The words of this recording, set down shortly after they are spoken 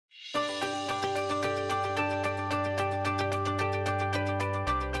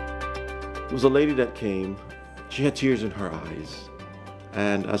There was a lady that came. She had tears in her eyes.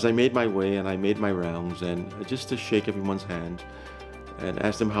 And as I made my way and I made my rounds, and just to shake everyone's hand and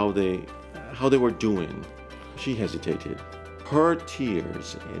ask them how they were doing, she hesitated. Her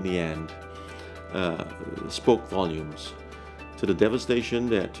tears, in the end, spoke volumes to the devastation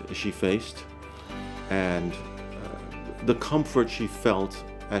that she faced and the comfort she felt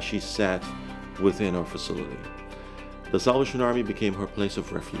as she sat within our facility. The Salvation Army became her place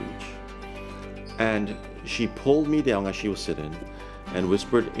of refuge. And she pulled me down as she was sitting and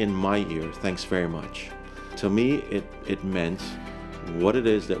whispered in my ear, "Thanks very much." To me, it meant what it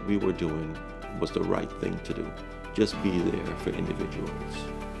is that we were doing was the right thing to do. Just be there for individuals.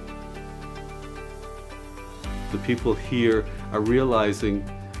 The people here are realizing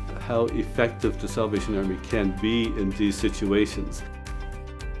how effective the Salvation Army can be in these situations.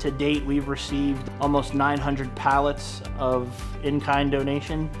 To date, we've received almost 900 pallets of in-kind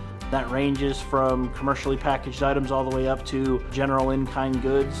donation. That ranges from commercially packaged items all the way up to general in-kind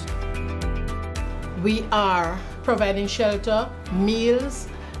goods. We are providing shelter, meals,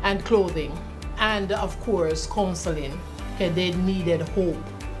 and clothing, and of course, counseling. Okay, they needed hope.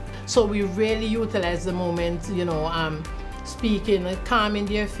 So we really utilize the moment, speaking, calming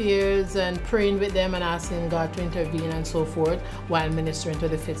their fears and praying with them and asking God to intervene and so forth, while ministering to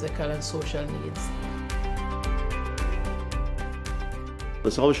the physical and social needs. The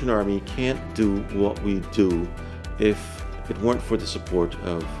Salvation Army can't do what we do if it weren't for the support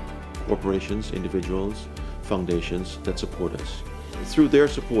of corporations, individuals, foundations that support us. It's through their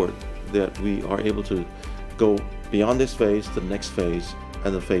support that we are able to go beyond this phase to the next phase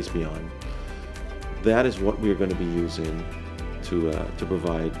and the phase beyond. That is what we're going to be using to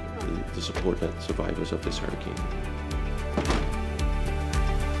provide the support that survivors of this hurricane.